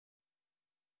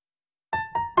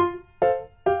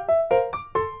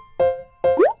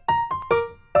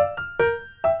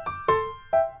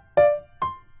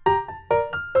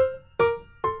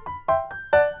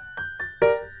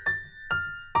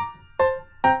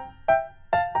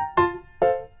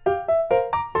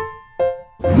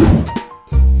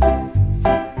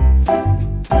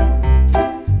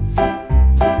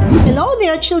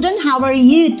how are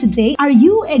you today? Are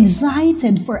you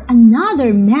excited for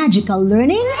another magical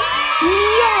learning?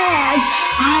 Yes,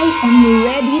 I am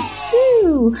ready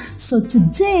too. So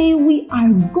today we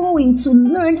are going to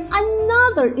learn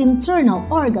another internal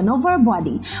organ of our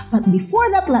body. But before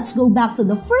that, let's go back to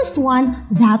the first one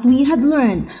that we had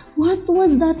learned. What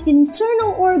was that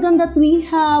internal organ that we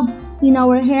have in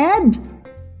our head?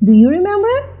 Do you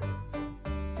remember?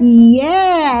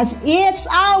 Yes, it's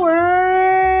our...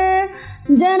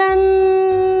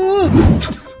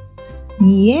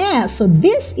 Yeah, so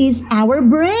this is our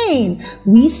brain.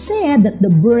 We said that the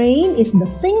brain is the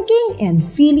thinking and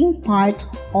feeling part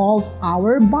of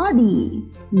our body.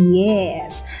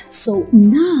 Yes, so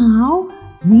now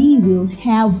we will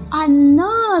have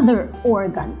another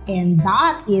organ, and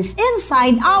that is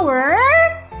inside our,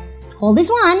 hold this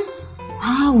one,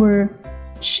 our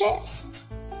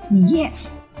chest.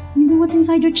 Yes, you know what's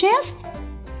inside your chest?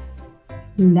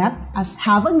 Let us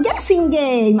have a guessing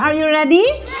game. Are you ready?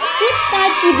 It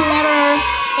starts with letter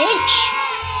H.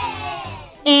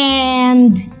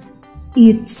 And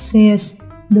it says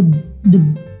the.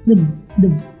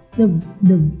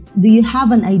 Do you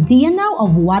have an idea now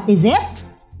of what is it?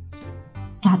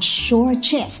 Touch your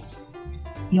chest.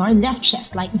 Your left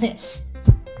chest like this.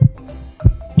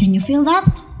 Can you feel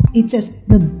that? It says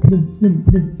the.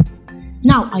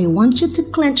 Now I want you to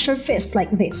clench your fist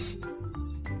like this.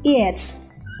 It's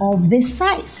of this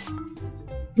size.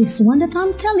 This one that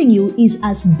I'm telling you is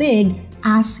as big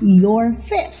as your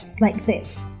fist, like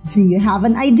this. Do you have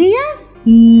an idea?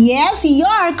 Yes,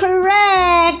 you're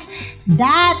correct.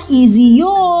 That is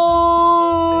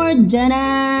your...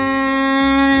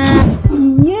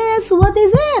 Yes, what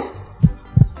is it?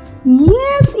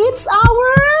 Yes, it's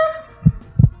our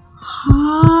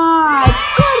heart.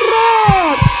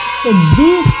 Correct. So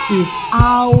this is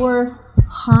our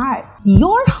heart.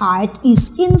 Your heart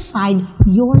is inside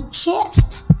your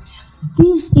chest.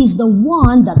 This is the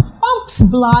one that pumps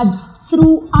blood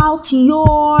throughout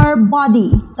your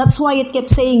body. That's why it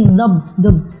kept saying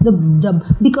the,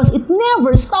 because it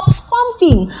never stops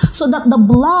pumping, so that the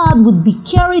blood would be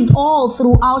carried all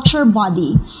throughout your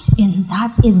body. And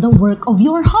that is the work of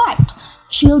your heart.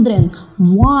 Children,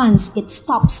 once it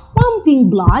stops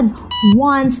pumping blood,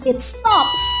 once it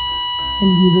stops, and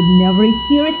you would never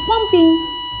hear it pumping,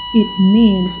 it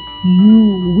means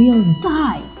you will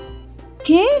die.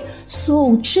 Okay?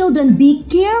 So, children, be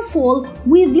careful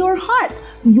with your heart.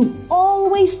 You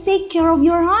always take care of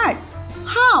your heart.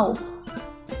 How?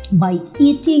 By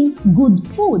eating good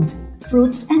food,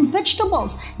 fruits and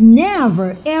vegetables.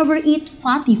 Never ever eat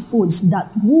fatty foods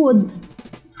that would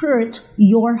hurt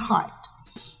your heart.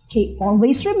 Okay,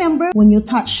 always remember, when you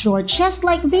touch your chest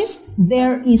like this,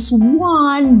 there is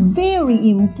one very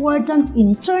important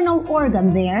internal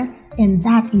organ there, and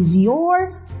that is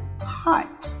your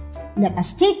heart. Let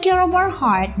us take care of our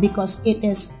heart because it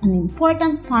is an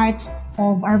important part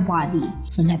of our body.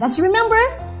 So let us remember,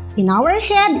 in our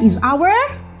head is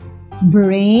our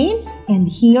brain, and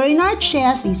here in our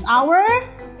chest is our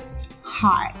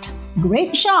heart.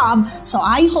 Great job! So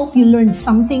I hope you learned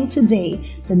something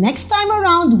today. The next time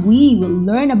around, we will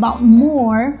learn about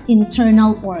more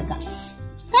internal organs.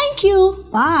 Thank you!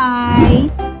 Bye!